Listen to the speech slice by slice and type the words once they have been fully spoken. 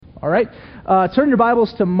All right? Turn your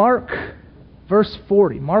Bibles to Mark verse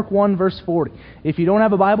 40. Mark 1, verse 40. If you don't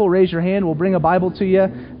have a Bible, raise your hand. We'll bring a Bible to you.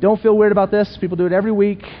 Don't feel weird about this. People do it every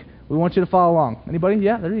week. We want you to follow along. Anybody?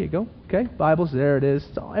 Yeah, there you go. Okay, Bibles, there it is.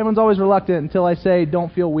 So everyone's always reluctant until I say,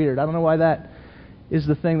 don't feel weird. I don't know why that is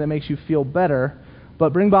the thing that makes you feel better.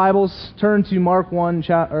 But bring Bibles. Turn to Mark 1,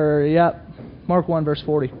 Mark 1, verse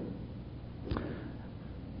 40.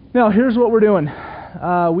 Now, here's what we're doing.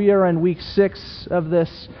 We are in week 6 of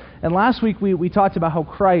this. And last week we talked about how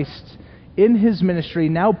Christ, in his ministry,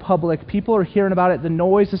 now public, people are hearing about it, the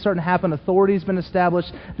noise is starting to happen, authority's been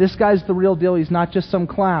established, this guy's the real deal, he's not just some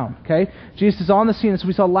clown, okay? Jesus is on the scene, as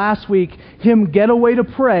we saw last week, him get away to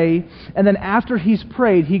pray, and then after he's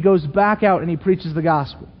prayed, he goes back out and he preaches the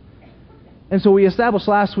gospel. And so we established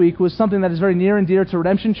last week was something that is very near and dear to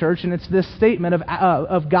Redemption Church, and it's this statement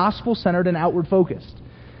of gospel-centered and outward-focused.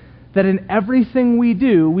 That in everything we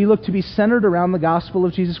do, we look to be centered around the gospel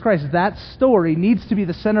of Jesus Christ. That story needs to be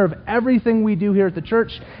the center of everything we do here at the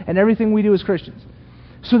church and everything we do as Christians.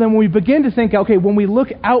 So then when we begin to think, okay, when we look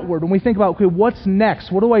outward, when we think about, okay, what's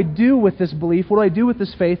next? What do I do with this belief? What do I do with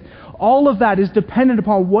this faith? All of that is dependent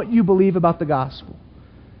upon what you believe about the gospel.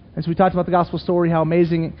 As we talked about the gospel story, how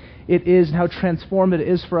amazing it is and how transformative it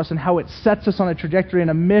is for us and how it sets us on a trajectory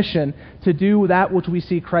and a mission to do that which we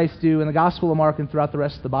see Christ do in the Gospel of Mark and throughout the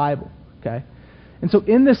rest of the Bible. Okay? And so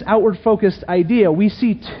in this outward-focused idea, we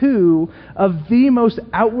see two of the most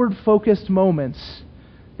outward-focused moments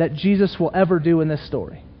that Jesus will ever do in this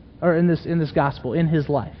story, or in this gospel, in his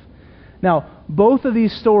life. Now, both of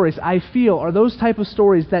these stories, I feel, are those type of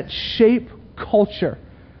stories that shape culture.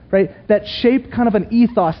 Right? That shape kind of an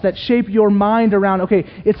ethos, that shape your mind around, okay,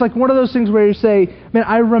 it's like one of those things where you say, man,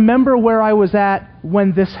 I remember where I was at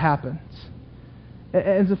when this happens.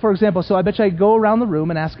 And so, for example, so I bet you I go around the room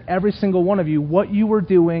and ask every single one of you what you were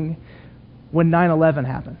doing when 9/11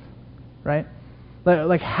 happened. Right?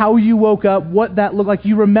 Like how you woke up, what that looked like.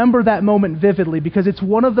 You remember that moment vividly because it's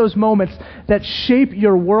one of those moments that shape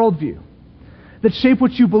your worldview. That shape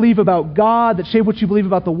what you believe about God, that shape what you believe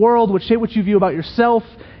about the world, that shape what you view about yourself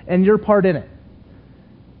and your part in it.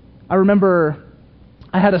 I remember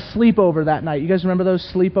I had a sleepover that night. You guys remember those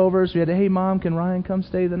sleepovers? We had to, hey, Mom, can Ryan come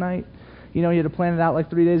stay the night? You know, you had to plan it out like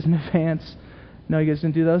 3 days in advance. No, you guys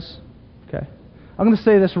didn't do those? Okay. I'm going to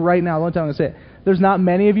say this right now. The only time I'm going to say it. There's not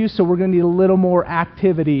many of you, so we're going to need a little more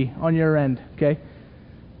activity on your end, okay?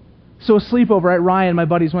 So a sleepover, right? Ryan, my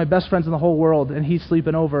buddy, is my best friends in the whole world, and he's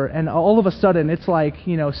sleeping over. And all of a sudden, it's like,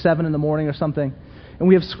 7 in the morning or something, and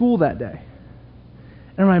we have school that day.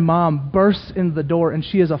 And my mom bursts into the door, and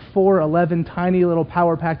she is a 4'11", tiny little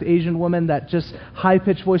power-packed Asian woman that just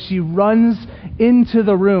high-pitched voice. She runs into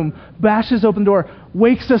the room, bashes open the door,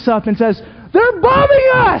 wakes us up, and says, "They're bombing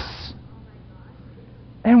us!"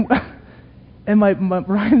 And my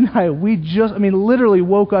Ryan and I, literally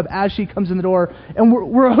woke up as she comes in the door, and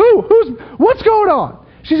we're what's going on?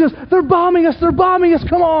 She says, they're bombing us,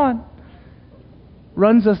 come on.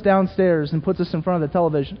 Runs us downstairs and puts us in front of the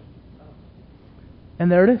television.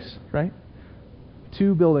 And there it is, right?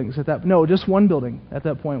 2 buildings just one building at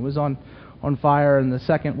that point was on fire, and the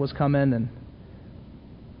second was coming, and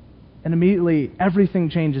immediately everything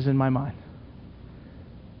changes in my mind.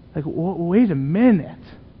 Like, wait a minute.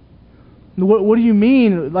 What do you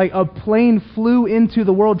mean? Like a plane flew into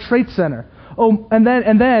the World Trade Center? Oh, and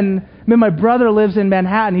then, my brother lives in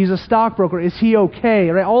Manhattan. He's a stockbroker. Is he okay?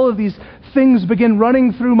 Right? All of these things begin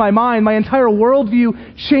running through my mind. My entire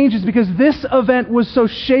worldview changes because this event was so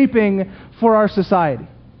shaping for our society.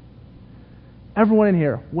 Everyone in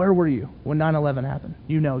here, where were you when 9/11 happened?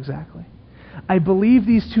 You know exactly. I believe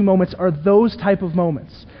these 2 moments are those type of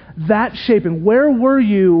moments. That shaping. Where were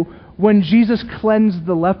you when Jesus cleansed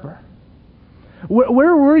the leper?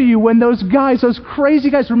 Where were you when those crazy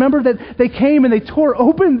guys, remember that they came and they tore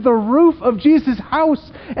open the roof of Jesus'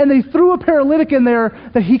 house and they threw a paralytic in there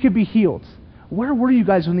that he could be healed? Where were you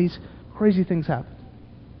guys when these crazy things happened?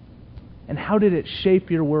 And how did it shape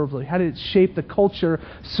your worldview? How did it shape the culture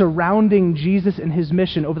surrounding Jesus and his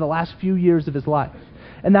mission over the last few years of his life?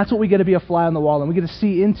 And that's what we get to be a fly on the wall, and we get to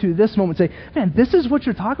see into this moment and say, man, this is what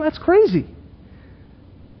you're talking about? That's crazy.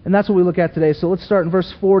 And that's what we look at today. So let's start in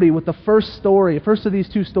verse 40 with the first of these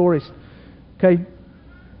 2 stories. Okay?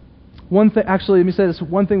 Actually, let me say this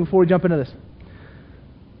one thing before we jump into this.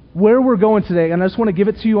 Where we're going today, and I just want to give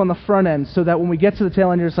it to you on the front end so that when we get to the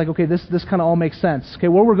tail end, you're just like, okay, this kind of all makes sense. Okay,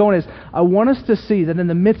 where we're going is, I want us to see that in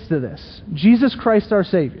the midst of this, Jesus Christ our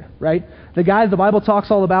Savior, right? The guy the Bible talks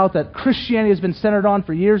all about, that Christianity has been centered on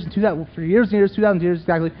for years and years, 2,000 years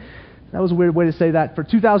exactly. That was a weird way to say that. For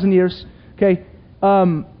 2,000 years, okay?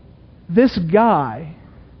 This guy,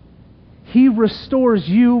 He restores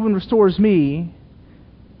you and restores me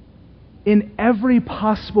in every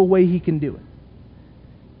possible way He can do it.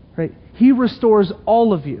 Right? He restores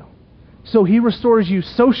all of you. So He restores you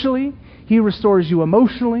socially, He restores you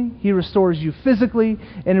emotionally, He restores you physically,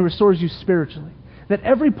 and He restores you spiritually. That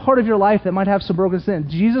every part of your life that might have some broken sin,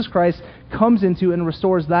 Jesus Christ comes into and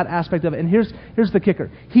restores that aspect of it. And here's the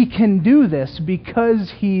kicker. He can do this because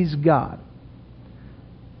He's God.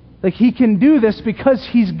 Like, He can do this because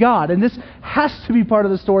He's God. And this has to be part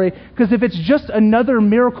of the story, because if it's just another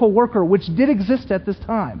miracle worker, which did exist at this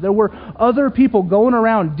time, there were other people going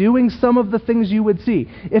around doing some of the things you would see.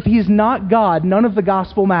 If He's not God, none of the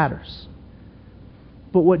gospel matters.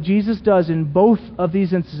 But what Jesus does in both of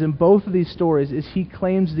these instances, in both of these stories, is He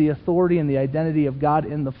claims the authority and the identity of God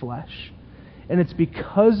in the flesh. And it's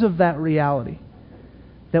because of that reality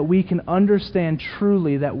that we can understand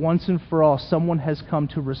truly that once and for all, someone has come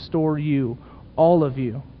to restore you, all of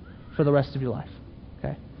you, for the rest of your life.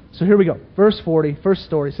 Okay? So here we go. Verse 40, first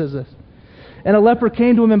story, says this. And a leper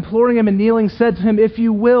came to Him, imploring Him, and kneeling said to Him, "If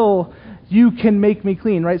you will, you can make me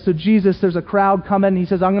clean." Right? So Jesus, there's a crowd coming. He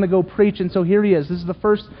says, "I'm going to go preach." And so here He is. This is the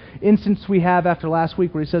first instance we have after last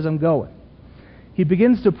week where He says, "I'm going." He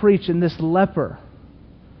begins to preach, and this leper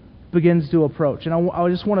begins to approach. And I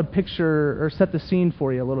just want to picture or set the scene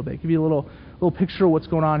for you a little bit, give you a little picture of what's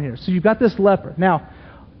going on here. So you've got this leper. Now,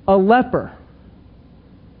 a leper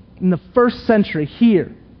in the first century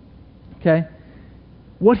here, okay,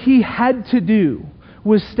 what he had to do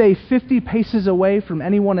was stay 50 paces away from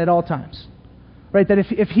anyone at all times. Right? That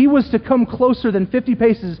if he was to come closer than 50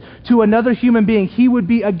 paces to another human being, he would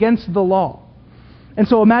be against the law. And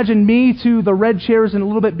so imagine me to the red chairs and a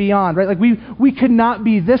little bit beyond, right? Like we could not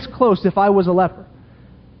be this close if I was a leper.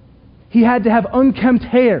 He had to have unkempt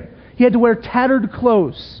hair. He had to wear tattered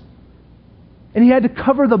clothes. And he had to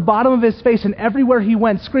cover the bottom of his face, and everywhere he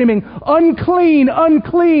went screaming, "Unclean,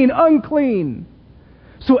 unclean, unclean."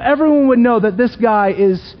 So everyone would know that this guy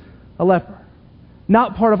is a leper.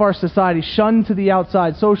 Not part of our society, shunned to the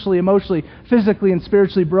outside, socially, emotionally, physically, and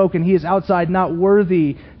spiritually broken. He is outside, not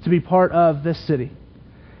worthy to be part of this city.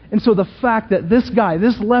 And so the fact that this guy,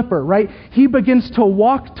 this leper, right, he begins to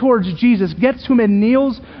walk towards Jesus, gets to him and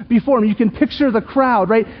kneels before him. You can picture the crowd,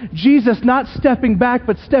 right? Jesus not stepping back,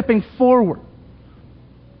 but stepping forward.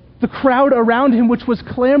 The crowd around him, which was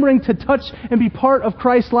clamoring to touch and be part of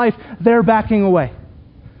Christ's life, they're backing away.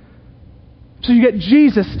 So you get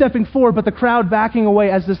Jesus stepping forward, but the crowd backing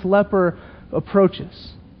away as this leper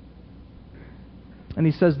approaches. And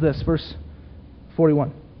he says this, verse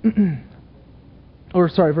 41.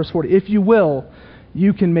 Verse 40. "If you will,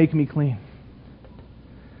 you can make me clean."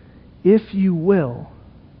 If you will,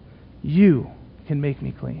 you can make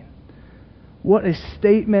me clean. What a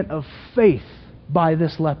statement of faith by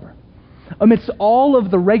this leper. Amidst all of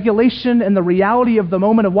the regulation and the reality of the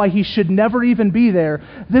moment of why he should never even be there,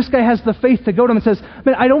 this guy has the faith to go to him and says,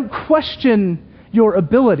 "Man, I don't question your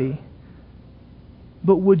ability,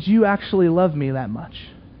 but would you actually love me that much?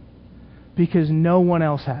 Because no one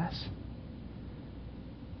else has."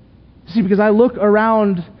 See, because I look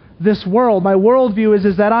around this world, my worldview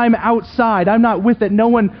is that I'm outside. I'm not with it. No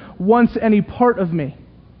one wants any part of me.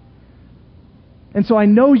 And so I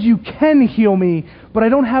know you can heal me, but I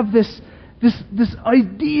don't have this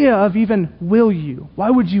idea of even, will you? Why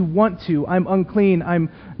would you want to? I'm unclean, I'm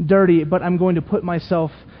dirty, but I'm going to put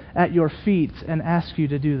myself at your feet and ask you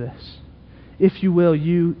to do this. If you will,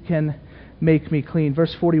 you can make me clean.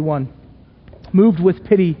 Verse 41. Moved with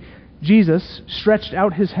pity, Jesus stretched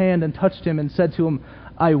out his hand and touched him and said to him,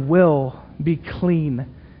 "I will be clean."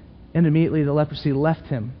 And immediately the leprosy left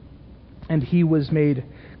him, and he was made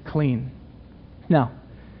clean. Now,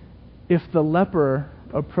 if the leper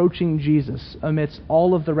approaching Jesus amidst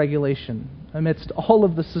all of the regulation, amidst all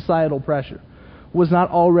of the societal pressure, was not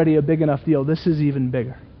already a big enough deal, this is even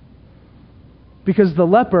bigger. Because the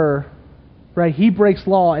leper, right, he breaks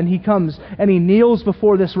law and he comes and he kneels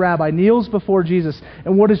before this rabbi, kneels before Jesus.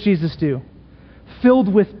 And what does Jesus do?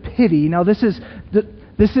 Filled with pity. Now this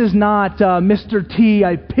is not Mr. T,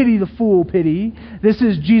 I pity the fool pity. This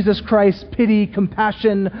is Jesus Christ, pity,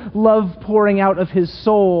 compassion, love pouring out of his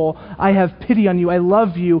soul. I have pity on you. I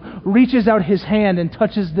love you. Reaches out his hand and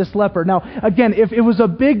touches this leper. Now, again, if it was a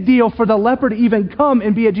big deal for the leper to even come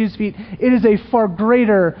and be at Jesus' feet, it is a far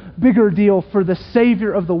greater, bigger deal for the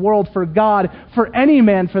Savior of the world, for God, for any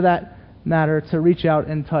man for that matter, to reach out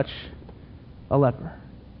and touch a leper.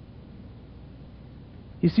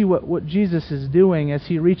 You see what Jesus is doing as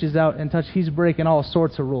he reaches out and touches, he's breaking all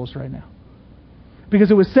sorts of rules right now.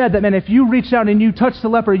 Because it was said that, man, if you reached out and you touched the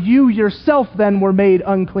leper, you yourself then were made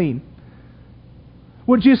unclean.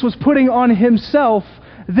 What Jesus was putting on himself,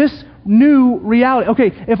 this new reality.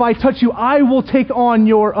 Okay, if I touch you, I will take on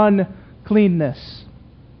your uncleanness.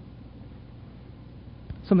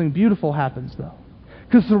 Something beautiful happens, though.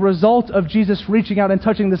 Because the result of Jesus reaching out and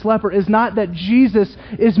touching this leper is not that Jesus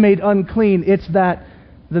is made unclean, it's that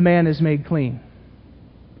the man is made clean.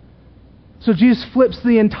 So Jesus flips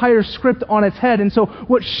the entire script on its head. And so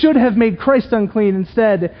what should have made Christ unclean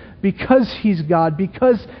instead, because He's God,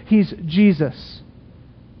 because He's Jesus,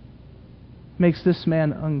 makes this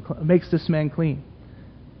man clean.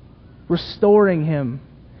 Restoring him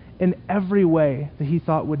in every way that he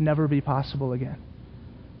thought would never be possible again.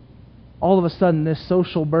 All of a sudden, this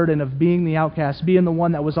social burden of being the outcast, being the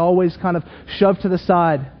one that was always kind of shoved to the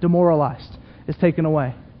side, demoralized, is taken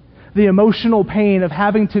away. The emotional pain of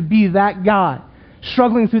having to be that guy,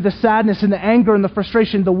 struggling through the sadness and the anger and the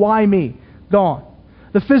frustration, the why me, gone.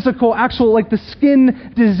 The physical, actual, like the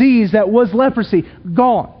skin disease that was leprosy,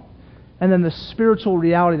 gone. And then the spiritual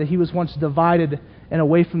reality that he was once divided and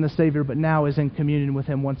away from the Savior, but now is in communion with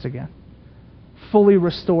Him once again. Fully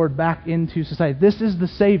restored back into society. This is the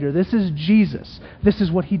Savior. This is Jesus. This is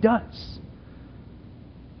what He does.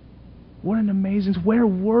 What an amazing... Where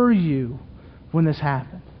were you when this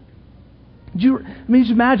happened? Just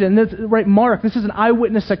imagine, right? Mark, this is an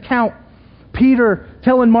eyewitness account. Peter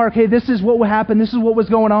telling Mark, hey, this is what would happen. This is what was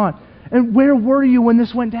going on. And where were you when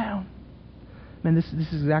this went down? Man, this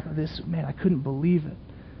is exactly this. Man, I couldn't believe it.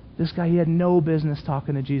 This guy, he had no business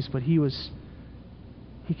talking to Jesus, but he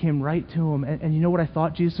came right to him. And you know what I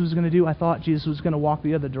thought Jesus was going to do? I thought Jesus was going to walk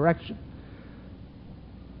the other direction.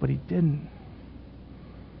 But He didn't.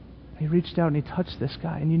 He reached out and He touched this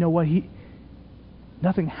guy. And you know what?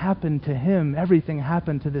 Nothing happened to him. Everything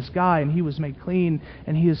happened to this guy, and he was made clean,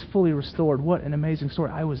 and he is fully restored. What an amazing story.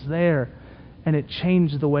 I was there, and it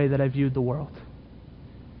changed the way that I viewed the world.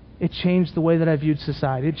 It changed the way that I viewed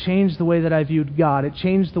society. It changed the way that I viewed God. It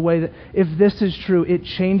changed the way that, if this is true, it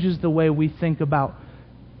changes the way we think about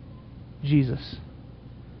Jesus.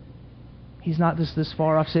 He's not just this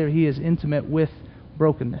far off Savior. He is intimate with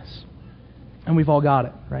brokenness. And we've all got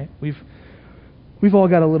it, right? We've all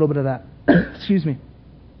got a little bit of that. Excuse me.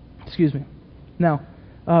 Now,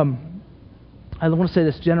 I want to say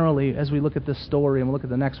this generally as we look at this story, and we'll look at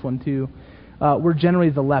the next one too. We're generally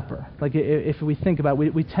the leper. Like if we think about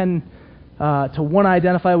it, we tend to want to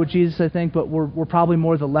identify with Jesus, I think, but we're probably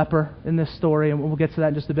more the leper in this story, and we'll get to that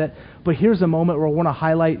in just a bit. But here's a moment where I want to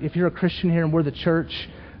highlight, if you're a Christian here and we're the church,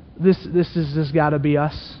 this has got to be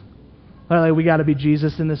us. Like, we got to be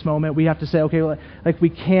Jesus in this moment. We have to say, okay, like we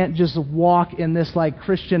can't just walk in this like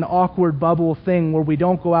Christian awkward bubble thing where we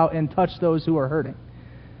don't go out and touch those who are hurting.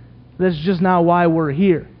 That's just not why we're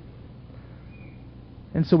here.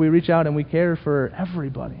 And so we reach out and we care for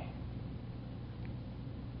everybody.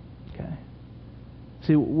 Okay.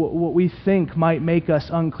 See, what we think might make us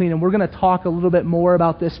unclean, and we're going to talk a little bit more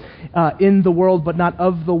about this in the world, but not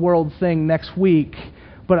of the world thing next week.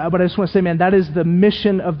 But I just want to say, man, that is the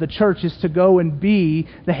mission of the church, is to go and be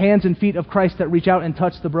the hands and feet of Christ that reach out and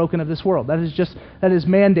touch the broken of this world. That is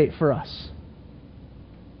mandate for us.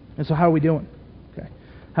 And so how are we doing? Okay.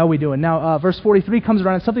 How are we doing? Now, verse 43 comes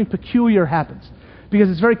around and something peculiar happens, because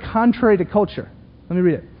it's very contrary to culture. Let me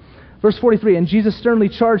read it. Verse 43, and Jesus sternly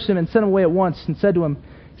charged him and sent him away at once and said to him,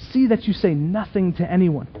 see that you say nothing to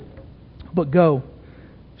anyone, but go,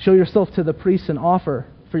 show yourself to the priests and offer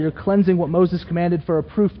for your cleansing what Moses commanded for a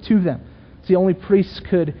proof to them. See, only priests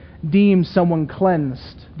could deem someone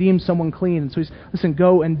cleansed, deem someone clean. And so he's, listen,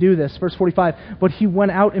 go and do this. Verse 45, but he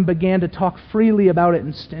went out and began to talk freely about it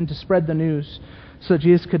and to spread the news, so that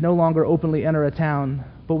Jesus could no longer openly enter a town,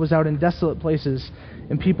 but was out in desolate places,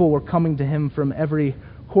 and people were coming to him from every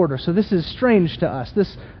quarter. So this is strange to us.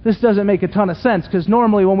 This doesn't make a ton of sense, because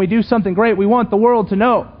normally when we do something great, we want the world to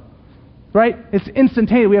know. Right? It's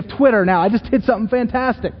instantaneous. We have Twitter now. I just did something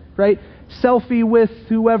fantastic, right? Selfie with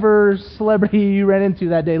whoever celebrity you ran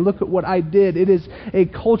into that day. Look at what I did. It is a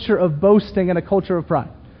culture of boasting and a culture of pride.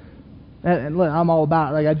 And look, I'm all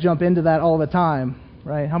about it. Like, I jump into that all the time,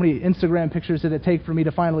 right? How many Instagram pictures did it take for me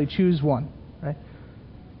to finally choose one, right?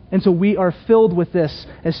 And so we are filled with this.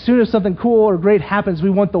 As soon as something cool or great happens, we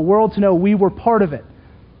want the world to know we were part of it.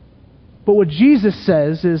 But what Jesus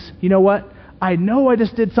says is, you know what? I know I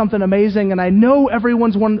just did something amazing, and I know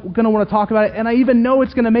everyone's going to want to talk about it, and I even know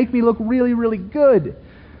it's going to make me look really, really good.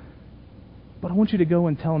 But I want you to go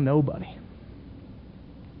and tell nobody.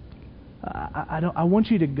 I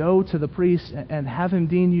want you to go to the priest and have him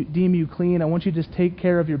deem you clean. I want you to just take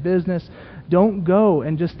care of your business. Don't go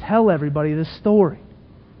and just tell everybody this story.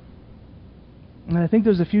 And I think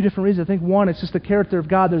there's a few different reasons. I think one, it's just the character of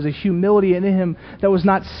God. There's a humility in him that was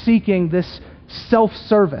not seeking this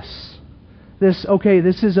self-service.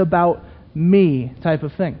 this is about me type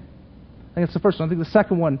of thing. I think that's the first one. I think the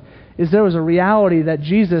second one is there was a reality that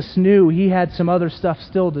Jesus knew he had some other stuff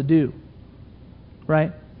still to do.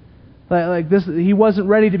 Right? Like this, he wasn't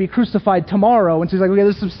ready to be crucified tomorrow. And so he's like, okay,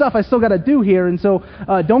 there's some stuff I still got to do here. And so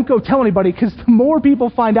don't go tell anybody, because the more people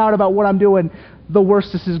find out about what I'm doing, the worse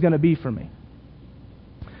this is going to be for me.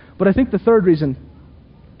 But I think the third reason,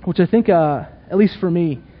 which I think, at least for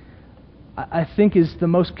me, I think is the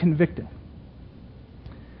most convicting.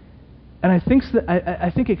 And I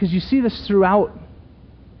think it because you see this throughout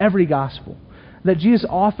every gospel, that Jesus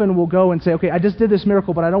often will go and say, okay, I just did this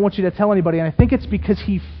miracle, but I don't want you to tell anybody. And I think it's because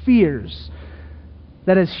he fears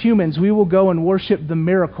that as humans, we will go and worship the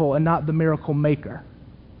miracle and not the miracle maker.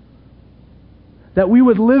 That we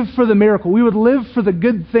would live for the miracle. We would live for the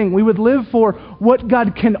good thing. We would live for what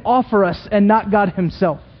God can offer us and not God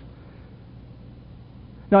himself.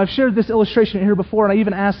 Now, I've shared this illustration here before, and I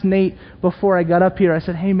even asked Nate before I got up here. I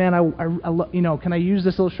said, hey, man, can I use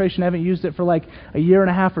this illustration? I haven't used it for like a year and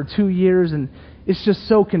a half or 2 years, and it's just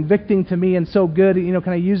so convicting to me and so good.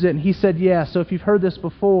 Can I use it? And he said, yeah. So if you've heard this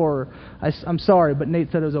before, I'm sorry, but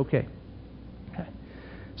Nate said it was okay.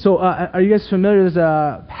 So are you guys familiar? There's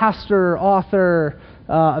a pastor, author,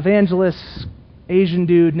 evangelist, Asian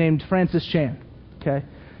dude named Francis Chan. Okay,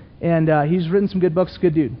 and he's written some good books.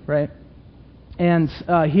 Good dude, right? And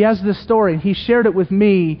he has this story, and he shared it with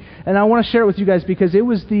me, and I want to share it with you guys because it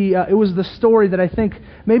was the story that I think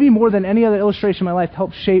maybe more than any other illustration in my life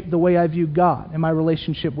helped shape the way I view God and my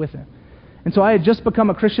relationship with Him. And so I had just become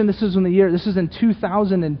a Christian. This is in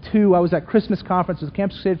 2002. I was at Christmas conference with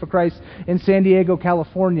Campus Crusade for Christ in San Diego,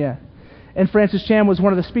 California. And Francis Chan was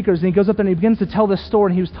one of the speakers. And he goes up there and he begins to tell this story.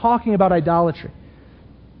 And he was talking about idolatry.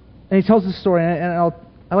 And he tells this story. And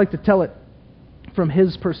I like to tell it from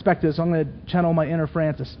his perspective. So I'm going to channel my inner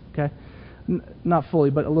Francis. Okay? Not fully,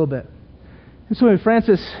 but a little bit. And so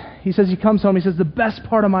Francis, he says he comes home. He says, the best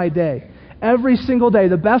part of my day, every single day,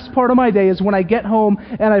 the best part of my day is when I get home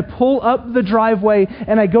and I pull up the driveway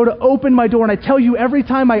and I go to open my door. And I tell you, every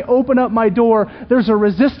time I open up my door, there's a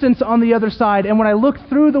resistance on the other side. And when I look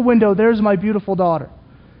through the window, there's my beautiful daughter.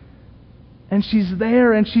 And she's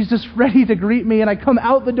there and she's just ready to greet me. And I come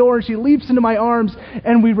out the door and she leaps into my arms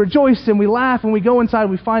and we rejoice and we laugh and we go inside.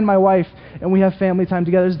 We find my wife and we have family time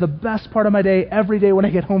together. It's the best part of my day every day when I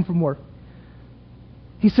get home from work.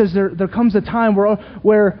 He says there comes a time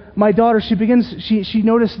where my daughter, she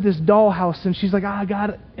noticed this dollhouse, and she's like,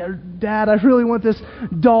 God, Dad, I really want this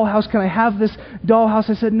dollhouse. Can I have this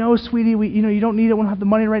dollhouse? I said, no, sweetie, you don't need it. We don't have the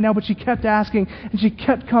money right now. But she kept asking, and she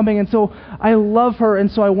kept coming, and so I love her,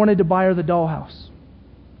 and so I wanted to buy her the dollhouse.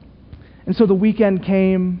 And so the weekend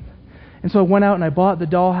came, and so I went out and I bought the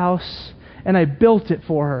dollhouse, and I built it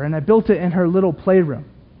for her, and I built it in her little playroom.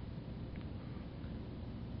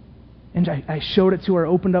 And I showed it to her,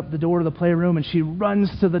 opened up the door to the playroom, and she runs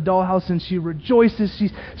to the dollhouse and she rejoices.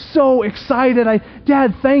 She's so excited.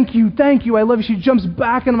 Dad, thank you, I love you. She jumps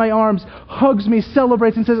back into my arms, hugs me,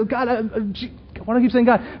 celebrates, and says, God, why do I keep saying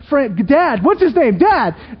God? Dad, what's his name?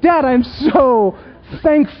 Dad, I'm so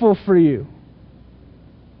thankful for you.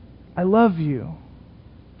 I love you.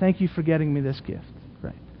 Thank you for getting me this gift.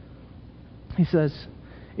 Right? He says,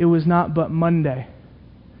 it was not but Monday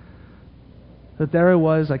that there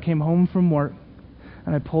I came home from work,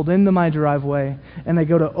 and I pulled into my driveway, and I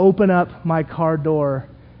go to open up my car door,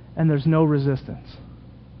 and there's no resistance.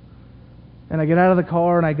 And I get out of the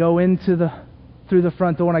car, and I go through the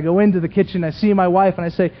front door, and I go into the kitchen, I see my wife, and I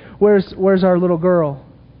say, where's our little girl?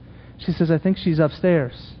 She says, I think she's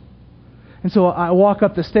upstairs. And so I walk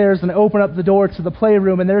up the stairs, and I open up the door to the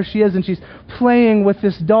playroom, and there she is, and she's playing with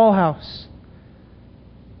this dollhouse.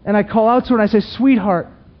 And I call out to her, and I say, sweetheart.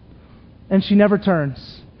 And she never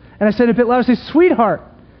turns. And I said a bit louder, I say, sweetheart.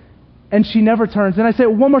 And she never turns. And I say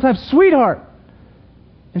it one more time, sweetheart.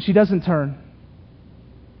 And she doesn't turn.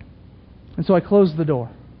 And so I closed the door.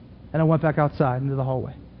 And I went back outside into the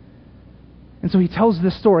hallway. And so he tells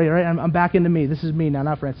this story, right? I'm back into me. This is me now,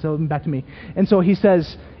 not Francis. So back to me. And so he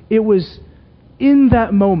says, it was in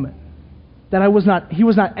that moment that he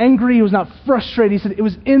was not angry, he was not frustrated. He said it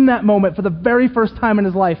was in that moment, for the very first time in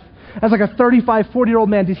his life, as like a 35, 40-year-old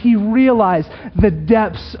man, did he realize the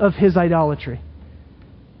depths of his idolatry.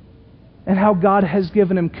 And how God has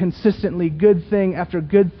given him consistently good thing after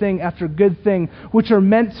good thing after good thing, which are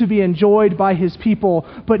meant to be enjoyed by His people,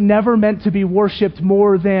 but never meant to be worshipped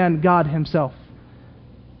more than God Himself.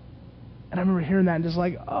 And I remember hearing that and just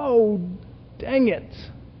like, oh, dang it.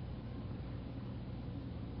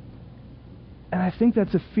 And I think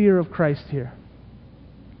that's a fear of Christ here.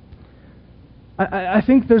 I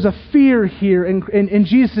think there's a fear here in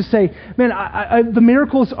Jesus to say, man, the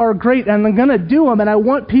miracles are great and I'm going to do them and I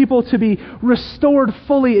want people to be restored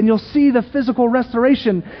fully and you'll see the physical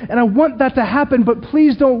restoration and I want that to happen, but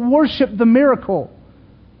please don't worship the miracle.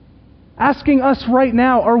 Asking us right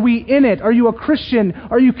now, are we in it? Are you a Christian?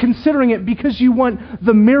 Are you considering it because you want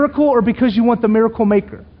the miracle or because you want the miracle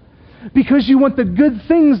maker? Because you want the good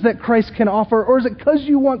things that Christ can offer, or is it because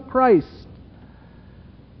you want Christ?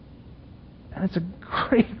 And it's a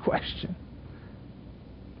great question.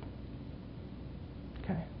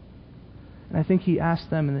 Okay. And I think he asked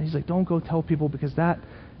them, and he's like, don't go tell people because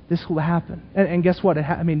this will happen. And guess what?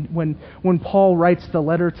 When Paul writes the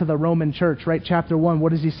letter to the Roman church, right, chapter 1,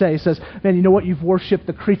 what does he say? He says, man, you know what? You've worshipped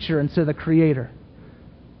the creature instead of the creator.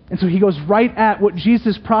 And so he goes right at what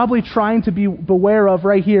Jesus is probably trying to be beware of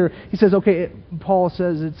right here. He says, okay, Paul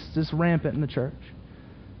says it's just rampant in the church.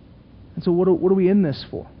 And so what are we in this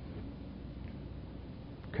for?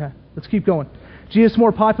 Okay, let's keep going. Jesus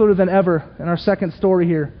more popular than ever in our second story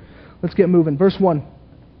here. Let's get moving. Verse 1.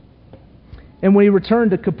 And when he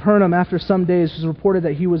returned to Capernaum after some days, it was reported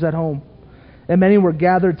that he was at home. And many were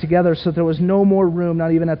gathered together, so there was no more room,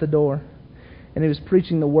 not even at the door. And he was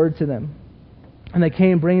preaching the word to them. And they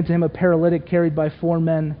came, bringing to him a paralytic carried by 4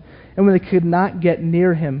 men. And when they could not get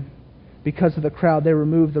near him because of the crowd, they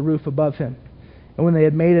removed the roof above him. And when they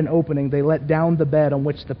had made an opening, they let down the bed on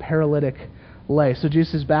which the paralytic lay. So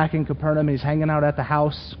Jesus is back in Capernaum. He's hanging out at the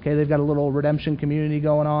house. Okay, they've got a little redemption community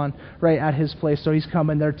going on right at his place. So he's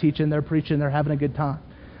coming, they're teaching, they're preaching, they're having a good time.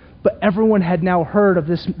 But everyone had now heard of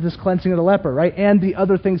this cleansing of the leper, right? And the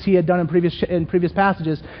other things he had done in previous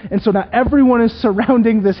passages. And so now everyone is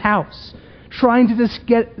surrounding this house, trying to just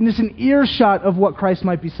get this an earshot of what Christ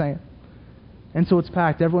might be saying. And so it's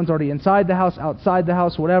packed. Everyone's already inside the house, outside the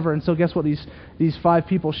house, whatever. And so guess what? These 5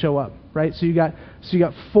 people show up, right? So you got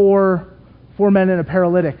 4 men and a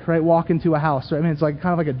paralytic, right, walk into a house. Right? I mean, it's like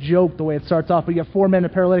kind of like a joke the way it starts off. But you got 4 men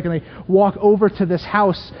and a paralytic, and they walk over to this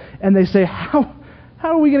house, and they say, "How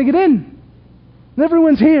are we going to get in? And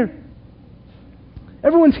everyone's here.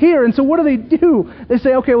 Everyone's here." And so what do? They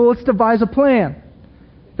say, "Okay, well, let's devise a plan."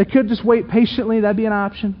 They could just wait patiently. That'd be an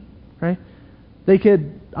option, right? They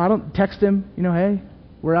could, text him, hey,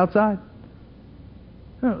 we're outside.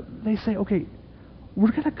 No, they say, okay,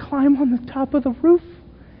 we're going to climb on the top of the roof.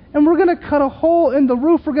 And we're going to cut a hole in the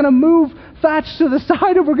roof. We're going to move thatch to the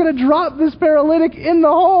side, and we're going to drop this paralytic in the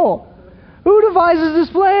hole. Who devises this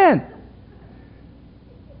plan?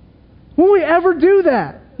 Will we ever do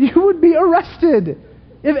that? You would be arrested.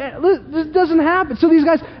 If this doesn't happen. So these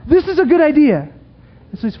guys, this is a good idea.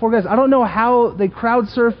 So these 4 guys, I don't know how they crowd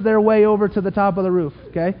surf their way over to the top of the roof,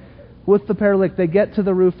 okay? With the paralytic. They get to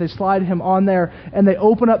the roof, they slide him on there, and they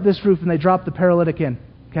open up this roof and they drop the paralytic in.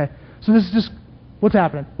 Okay? So this is just what's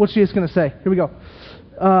happening. What's Jesus going to say? Here we go.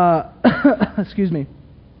 Excuse me.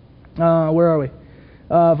 Where are we?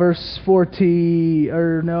 Verse 5.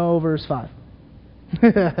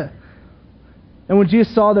 And when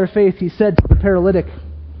Jesus saw their faith, he said to the paralytic,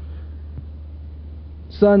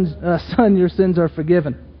 Son, your sins are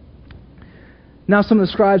forgiven. Now some of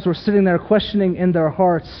the scribes were sitting there questioning in their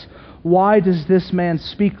hearts, why does this man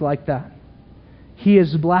speak like that? He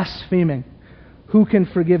is blaspheming. Who can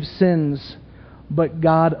forgive sins but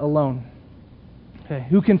God alone? Okay,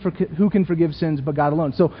 who can forgive sins but God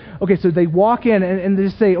alone? So they walk in and they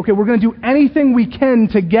say, okay, we're going to do anything we can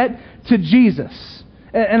to get to Jesus.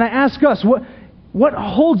 And I ask us, what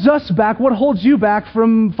holds us back? What holds you back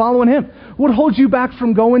from following Him? What holds you back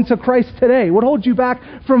from going to Christ today? What holds you back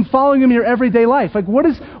from following Him in your everyday life? Like, what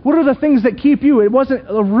are the things that keep you? It wasn't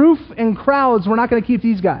a roof and crowds. We're not going to keep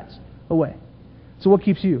these guys away. So what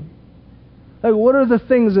keeps you? Like, what are the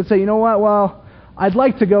things that say, you know what? Well, I'd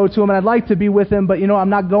like to go to Him and I'd like to be with Him, but I'm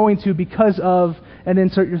not going to because of, and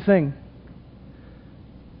insert your thing.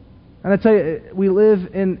 And I tell you, we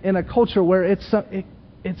live in a culture where it's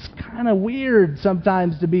kind of weird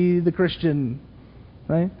sometimes to be the Christian,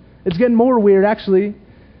 right? It's getting more weird, actually.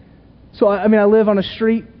 So, I live on a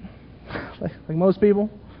street, like most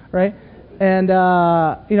people, right? And,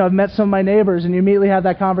 I've met some of my neighbors, and you immediately have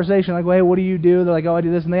that conversation, like, well, hey, what do you do? They're like, oh, I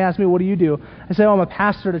do this. And they ask me, what do you do? I say, oh, I'm a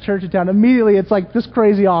pastor at a church in town. Immediately, it's like this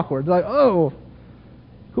crazy awkward. They're like, oh,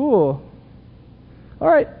 cool. All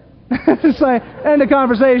right. It's like, end of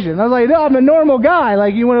conversation. I was like, no, I'm a normal guy.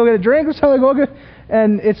 Like, you want to get a drink or something? Like, okay.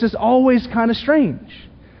 And it's just always kind of strange.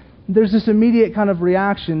 There's this immediate kind of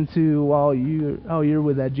reaction to, well, you're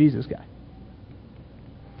with that Jesus guy.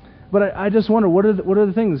 But I just wonder, what are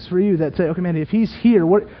the things for you that say, okay, man, if He's here,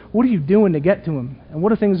 what are you doing to get to Him? And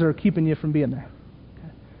what are things that are keeping you from being there?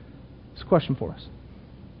 Okay. It's a question for us.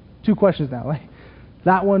 2 questions now. Like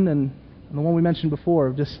that one and And the one we mentioned before,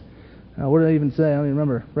 just, what did I even say? I don't even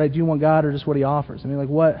remember. Right? Do you want God or just what He offers? I mean, like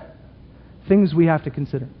what things we have to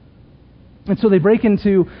consider. And so they break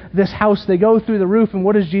into this house, they go through the roof, and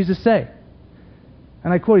what does Jesus say?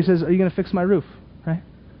 And I quote, He says, "Are you going to fix my roof?" Right?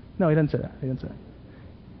 No, He didn't say that. He didn't say that.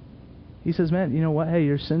 He says, "Man, you know what? Hey,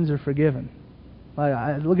 your sins are forgiven."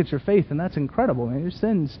 I look at your faith, and that's incredible, man. Your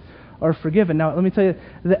sins are forgiven. Now, let me tell you,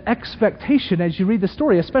 the expectation as you read the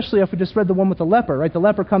story, especially if we just read the one with the leper, right? The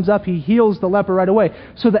leper comes up, he heals the leper right away.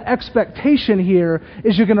 So the expectation here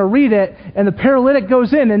is you're going to read it, and the paralytic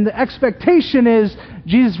goes in, and the expectation is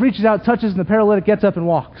Jesus reaches out, touches, and the paralytic gets up and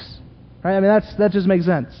walks. Right? I mean, that just makes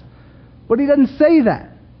sense. But He doesn't say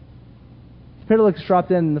that. The paralytic's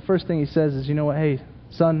dropped in, and the first thing He says is, you know what? Hey,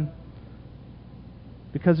 son,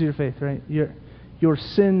 because of your faith, right? Your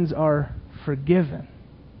sins are forgiven.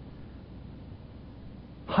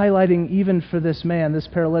 Highlighting even for this man, this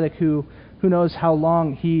paralytic who knows how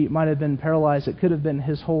long he might have been paralyzed. It could have been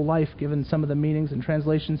his whole life, given some of the meanings and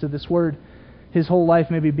translations of this word. His whole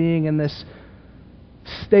life maybe being in this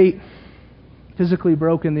state, physically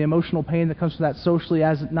broken, the emotional pain that comes from that socially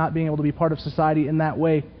as not being able to be part of society in that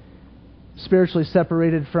way, spiritually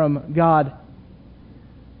separated from God.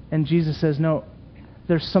 And Jesus says, no,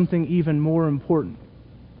 there's something even more important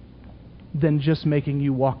than just making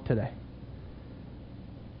you walk today.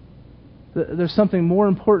 There's something more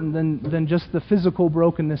important than just the physical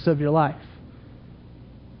brokenness of your life.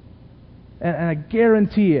 And I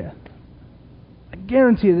guarantee you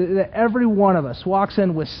that every one of us walks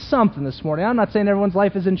in with something this morning. I'm not saying everyone's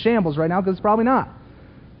life is in shambles right now, because it's probably not.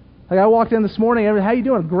 Like I walked in this morning, how you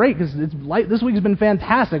doing? Great, because this week's been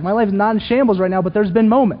fantastic. My life is not in shambles right now, but there's been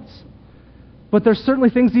moments. But there's certainly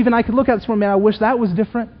things even I could look at this morning, man, I wish that was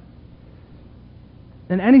different.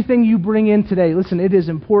 And anything you bring in today, listen, it is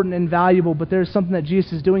important and valuable, but there's something that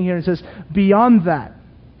Jesus is doing here, and says, beyond that,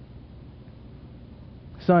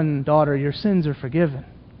 son, daughter, your sins are forgiven.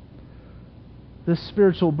 This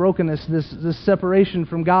spiritual brokenness, this separation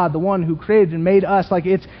from God, the one who created and made us, like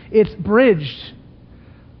it's bridged.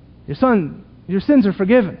 Your son, your sins are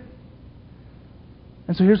forgiven.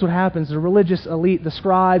 And so here's what happens. The religious elite, the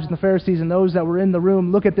scribes and the Pharisees and those that were in the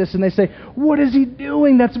room look at this and they say, what is he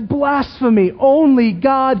doing? That's blasphemy. Only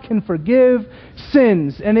God can forgive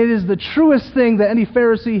sins. And it is the truest thing that any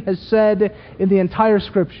Pharisee has said in the entire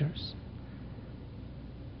Scriptures.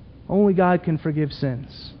 Only God can forgive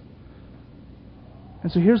sins.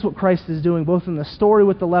 And so here's what Christ is doing, both in the story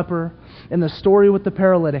with the leper and the story with the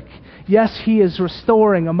paralytic. Yes, He is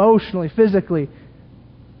restoring emotionally, physically,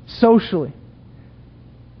 socially.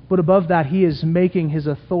 But above that, He is making His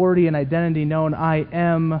authority and identity known. I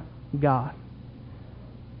am God.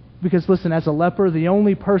 Because listen, as a leper, the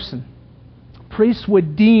only person, priests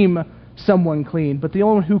would deem someone clean, but the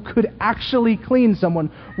only one who could actually clean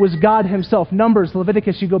someone was God Himself. Numbers,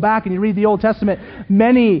 Leviticus, you go back and you read the Old Testament,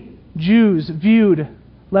 many Jews viewed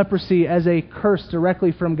leprosy as a curse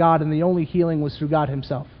directly from God, and the only healing was through God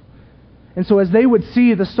Himself. And so as they would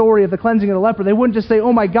see the story of the cleansing of the leper, they wouldn't just say,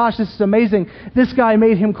 oh my gosh, this is amazing. This guy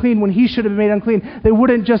made him clean when he should have been made unclean. They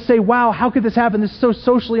wouldn't just say, wow, how could this happen? This is so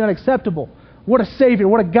socially unacceptable. What a Savior,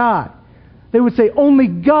 what a God. They would say, only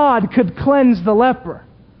God could cleanse the leper.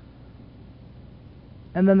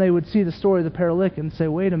 And then they would see the story of the paralytic and say,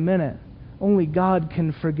 wait a minute, only God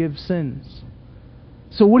can forgive sins.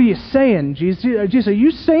 So what are you saying, Jesus? Jesus, are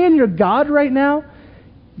you saying you're God right now?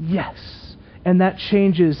 Yes. And that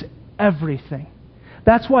changes everything.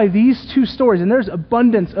 That's why these two stories, and there's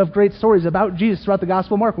abundance of great stories about Jesus throughout the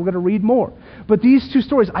Gospel of Mark. We're going to read more. But these two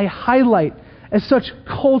stories I highlight as such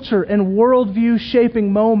culture and worldview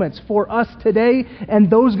shaping moments for us today and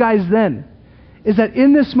those guys then. Is that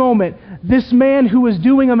in this moment, this man who was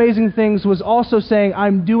doing amazing things was also saying,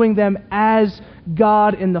 I'm doing them as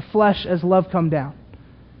God in the flesh, as love come down.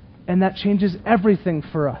 And that changes everything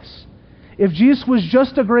for us. If Jesus was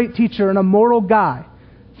just a great teacher and a moral guy,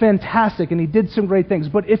 fantastic, and He did some great things.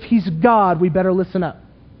 But if He's God, we better listen up.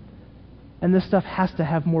 And this stuff has to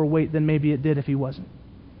have more weight than maybe it did if He wasn't.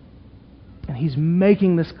 And He's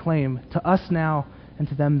making this claim to us now and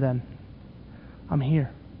to them then. I'm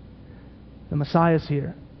here. The Messiah's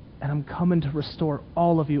here. And I'm coming to restore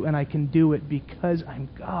all of you, and I can do it because I'm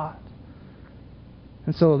God.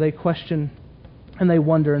 And so they question and they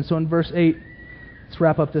wonder. And so in verse 8, let's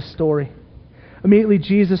wrap up this story. Immediately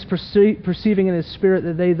Jesus, perceiving in His spirit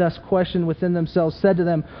that they thus questioned within themselves, said to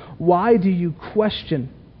them, why do you question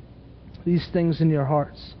these things in your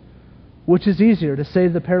hearts? Which is easier, to say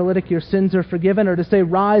to the paralytic, your sins are forgiven, or to say,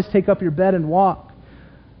 rise, take up your bed and walk?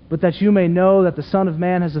 But that you may know that the Son of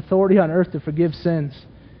Man has authority on earth to forgive sins.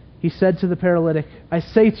 He said to the paralytic, I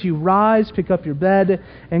say to you, rise, pick up your bed,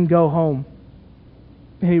 and go home.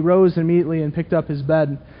 And he rose immediately and picked up his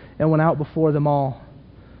bed and went out before them all,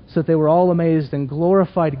 so that they were all amazed and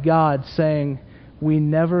glorified God, saying, we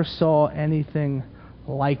never saw anything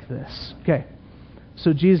like this. Okay,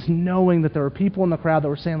 so Jesus, knowing that there were people in the crowd that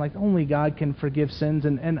were saying, like, only God can forgive sins,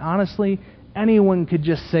 and honestly, anyone could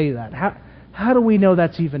just say that. How do we know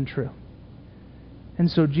that's even true? And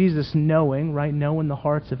so Jesus, knowing the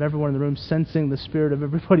hearts of everyone in the room, sensing the spirit of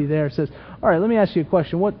everybody there, says, all right, let me ask you a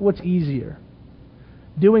question. What's easier?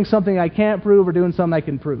 Doing something I can't prove or doing something I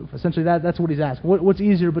can prove? Essentially, that's what he's asking. What's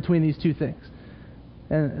easier between these two things?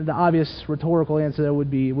 And the obvious rhetorical answer there would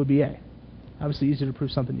be A. Obviously, easier to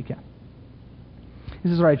prove something you can. He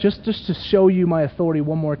says, all right, just to show you my authority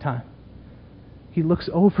one more time. He looks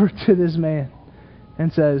over to this man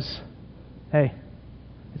and says, hey,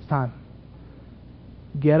 it's time.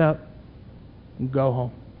 Get up and go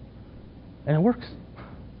home. And it works.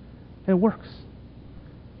 And it works.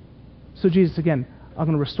 So Jesus, again, I'm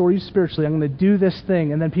going to restore you spiritually. I'm going to do this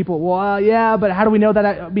thing. And then people, well, yeah, but how do we know that?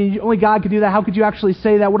 I mean, only God could do that. How could you actually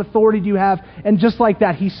say that? What authority do you have? And just like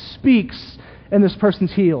that, he speaks and this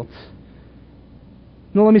person's healed.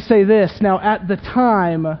 Now, let me say this. Now, at the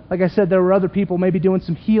time, like I said, there were other people maybe doing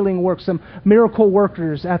some healing work, some miracle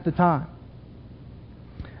workers at the time.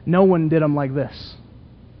 No one did them like this.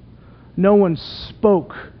 No one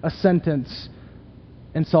spoke a sentence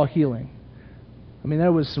and saw healing. I mean,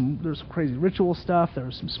 there was some crazy ritual stuff, there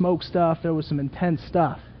was some smoke stuff, there was some intense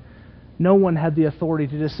stuff. No one had the authority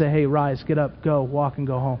to just say, hey, rise, get up, go, walk, and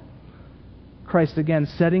go home. Christ, again,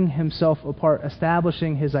 setting himself apart,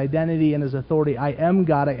 establishing his identity and his authority. I am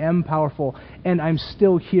God, I am powerful, and I'm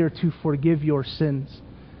still here to forgive your sins.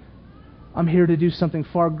 I'm here to do something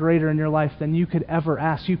far greater in your life than you could ever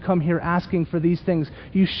ask. You come here asking for these things.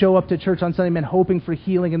 You show up to church on Sunday, man, hoping for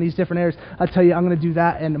healing in these different areas. I tell you, I'm going to do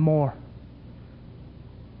that and more.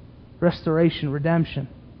 Restoration, redemption,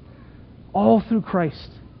 all through Christ.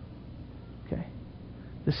 Okay,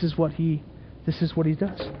 this is what he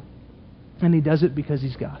does, and he does it because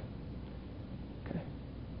he's God. Okay,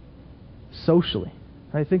 socially,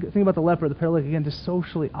 right? Think about the leper, the paralytic, again, just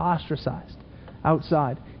socially ostracized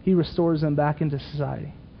outside. He restores them back into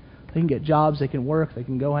society. They can get jobs, they can work, they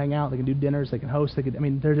can go hang out, they can do dinners, they can host,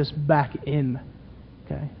 they're just back in.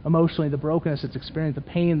 Okay? Emotionally, the brokenness it's experienced, the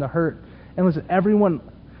pain, the hurt. And listen, everyone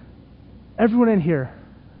in here,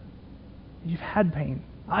 you've had pain.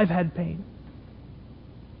 I've had pain.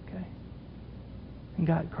 Okay?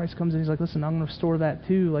 And Christ comes in, he's like, listen, I'm going to restore that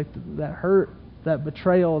too. Like that hurt, that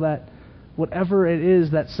betrayal, that whatever it is,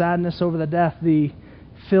 that sadness over the death, the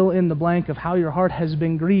fill in the blank of how your heart has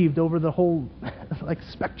been grieved over the whole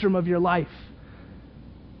spectrum of your life.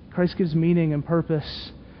 Christ gives meaning and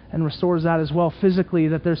purpose and restores that as well physically,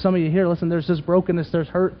 that there's some of you here, listen, there's this brokenness, there's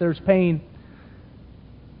hurt, there's pain.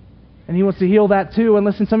 And he wants to heal that too. And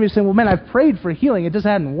listen, some of you are saying, well, man, I've prayed for healing. It just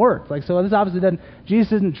hadn't worked. So this obviously doesn't,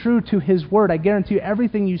 Jesus isn't true to his word. I guarantee you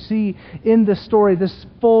everything you see in this story, this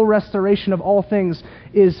full restoration of all things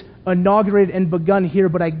is inaugurated and begun here,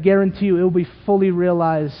 but I guarantee you it will be fully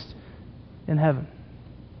realized in heaven.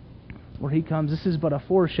 Where he comes, this is but a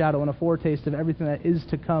foreshadow and a foretaste of everything that is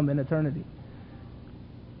to come in eternity.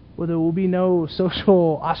 Where there will be no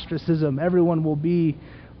social ostracism. Everyone will be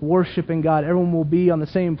worshiping God. Everyone will be on the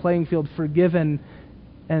same playing field, forgiven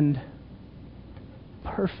and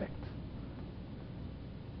perfect.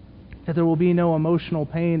 That there will be no emotional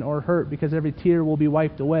pain or hurt because every tear will be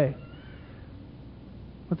wiped away.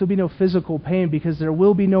 But there will be no physical pain because there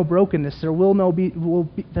will be no brokenness. There will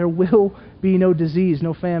be no disease,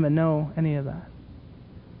 no famine, no any of that.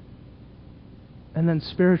 And then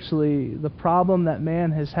spiritually, the problem that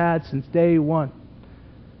man has had since day one,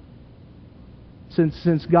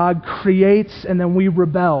 since God creates and then we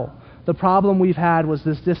rebel, the problem we've had was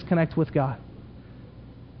this disconnect with God.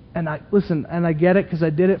 And I get it because I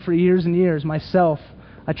did it for years and years myself.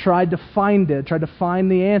 I tried to find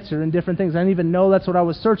the answer in different things. I didn't even know that's what I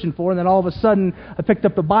was searching for. And then all of a sudden, I picked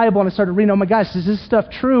up the Bible and I started reading, oh my gosh, is this stuff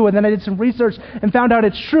true? And then I did some research and found out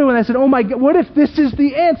it's true. And I said, oh my God, what if this is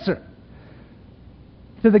the answer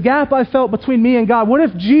to the gap I felt between me and God? What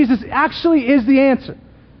if Jesus actually is the answer?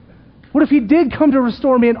 What if he did come to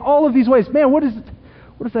restore me in all of these ways? Man, what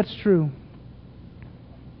if that's true?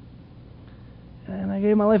 And I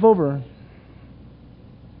gave my life over. And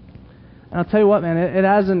I'll tell you what, man, it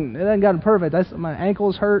hasn't gotten perfect. My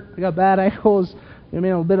ankles hurt. I got bad ankles. I'm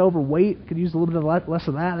a bit overweight. Could use a little bit less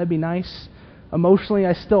of that. That'd be nice. Emotionally,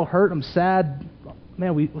 I still hurt. I'm sad.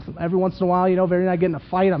 Man, every once in a while, Very not getting a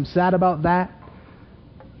fight. I'm sad about that.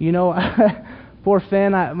 Poor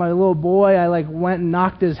Finn, my little boy, I like went and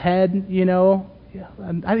knocked his head, you know.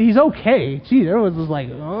 He's okay. Gee, everyone was like,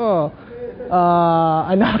 oh.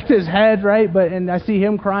 I knocked his head, right? And I see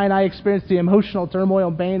him crying. I experienced the emotional turmoil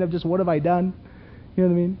and pain of just, what have I done? You know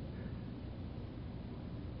what I mean?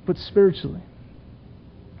 But spiritually.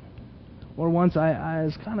 Or once I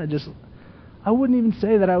was kind of just, I wouldn't even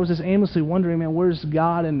say that I was just aimlessly wondering, man, where's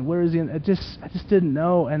God and where is He? I just didn't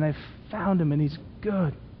know, and I found Him, and He's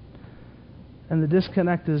good. And the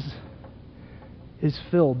disconnect is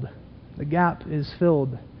filled. The gap is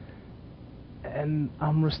filled. And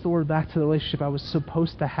I'm restored back to the relationship I was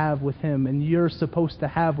supposed to have with Him, and you're supposed to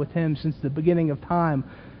have with Him since the beginning of time.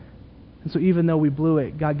 And so even though we blew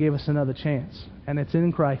it, God gave us another chance. And it's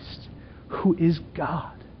in Christ, who is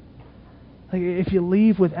God. Like, if you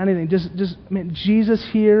leave with anything, just man, Jesus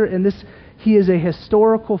here, and this, He is a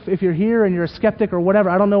historical, if you're here and you're a skeptic or whatever,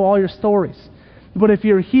 I don't know all your stories. But if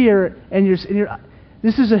you're here and you're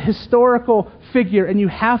this is a historical figure, and you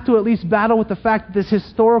have to at least battle with the fact that this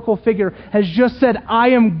historical figure has just said, I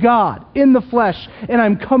am God in the flesh, and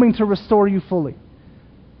I'm coming to restore you fully.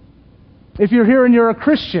 If you're here and you're a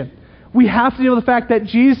Christian, we have to deal with the fact that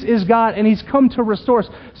Jesus is God, and He's come to restore us.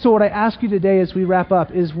 So what I ask you today as we wrap up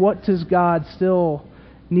is, what does God still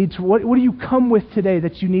need to, what do you come with today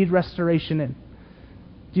that you need restoration in?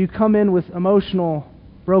 Do you come in with emotional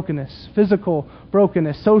brokenness, physical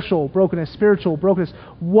brokenness, social brokenness, spiritual brokenness?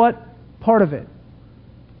 What part of it?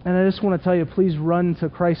 And I just want to tell you, please run to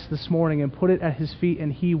Christ this morning and put it at His feet,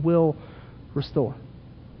 and He will restore.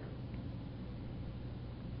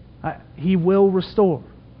 He will restore,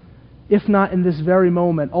 if not in this very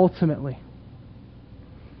moment, ultimately.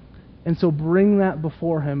 And so bring that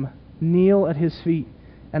before Him, kneel at His feet,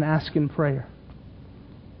 and ask in prayer.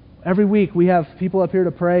 Every week we have people up here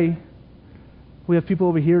to pray. We have people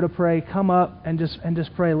over here to pray. Come up and just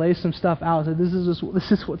pray. Lay some stuff out. Say, this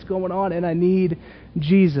is what's going on, and I need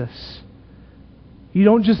Jesus. You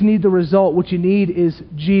don't just need the result. What you need is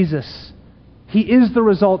Jesus. He is the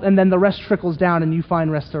result, and then the rest trickles down, and you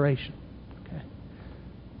find restoration. Okay.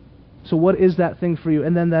 So what is that thing for you?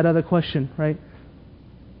 And then that other question, right?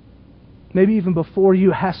 Maybe even before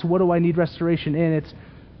you ask, what do I need restoration in? It's,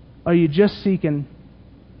 are you just seeking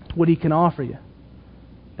what He can offer you,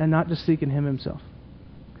 and not just seeking Him Himself?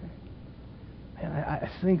 Okay. And I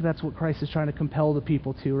think that's what Christ is trying to compel the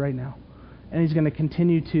people to right now. And He's going to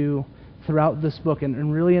continue to throughout this book,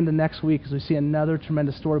 and really into next week, as we see another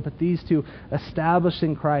tremendous story. But these two,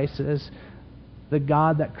 establishing Christ as the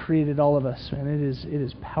God that created all of us, and it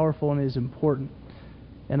is powerful and it is important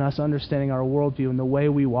in us understanding our worldview and the way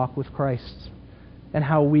we walk with Christ, and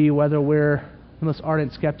how we, whether we're the most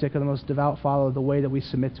ardent skeptic or the most devout follower, the way that we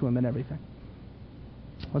submit to Him in everything.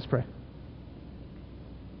 Let's pray.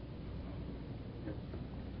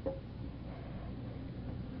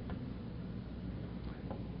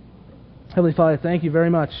 Heavenly Father, thank you very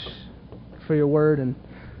much for your word, and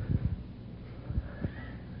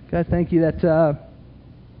God, thank you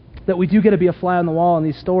that we do get to be a fly on the wall in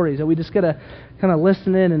these stories, that we just get to kind of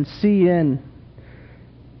listen in and see in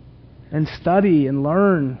and study and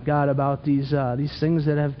learn, God, about these things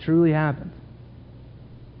that have truly happened.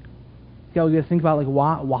 God, we got to think about, like,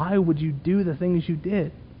 why would you do the things you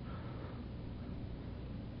did?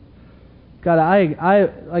 God, I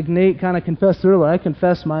like Nate kind of confessed earlier, I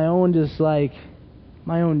confess my own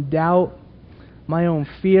doubt, my own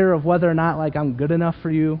fear of whether or not, like, I'm good enough for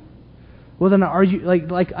you. Whether or not, are you,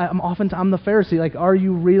 I'm the Pharisee, like, are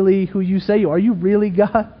you really who you say you are? Are you really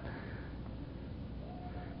God?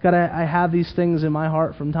 God, I have these things in my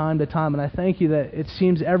heart from time to time, and I thank you that it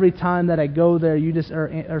seems every time that I go there, you just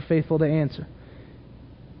are faithful to answer.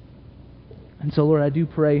 And so, Lord, I do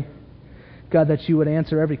pray, God, that you would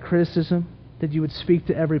answer every criticism, that you would speak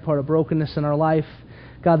to every part of brokenness in our life.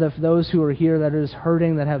 God, that for those who are here that are just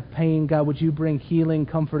hurting, that have pain, God, would you bring healing,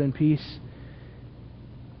 comfort, and peace?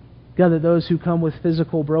 God, that those who come with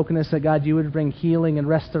physical brokenness, that, God, you would bring healing and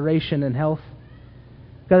restoration and health.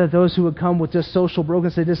 God, that those who would come with just social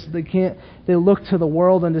brokenness, they look to the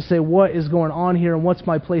world and just say, what is going on here and what's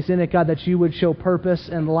my place in it? God, that you would show purpose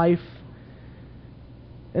and life.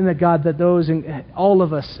 And that, God, that those, all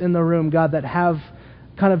of us in the room, God, that have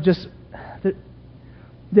kind of just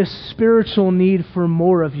this spiritual need for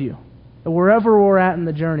more of you. That wherever we're at in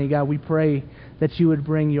the journey, God, we pray that you would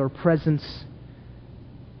bring your presence,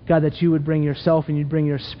 God, that you would bring yourself and you'd bring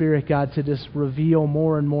your Spirit, God, to just reveal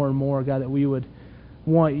more and more and more, God, that we would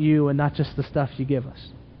want you and not just the stuff you give us.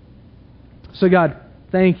 So, God,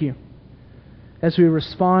 thank you. As we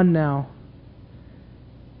respond now,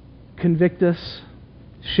 convict us,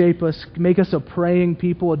 shape us, make us a praying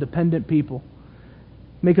people, a dependent people.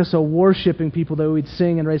 Make us a worshiping people, that we'd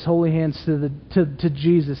sing and raise holy hands to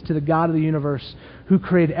Jesus, to the God of the universe, who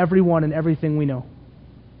created everyone and everything we know.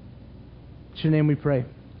 In your name we pray.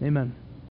 Amen.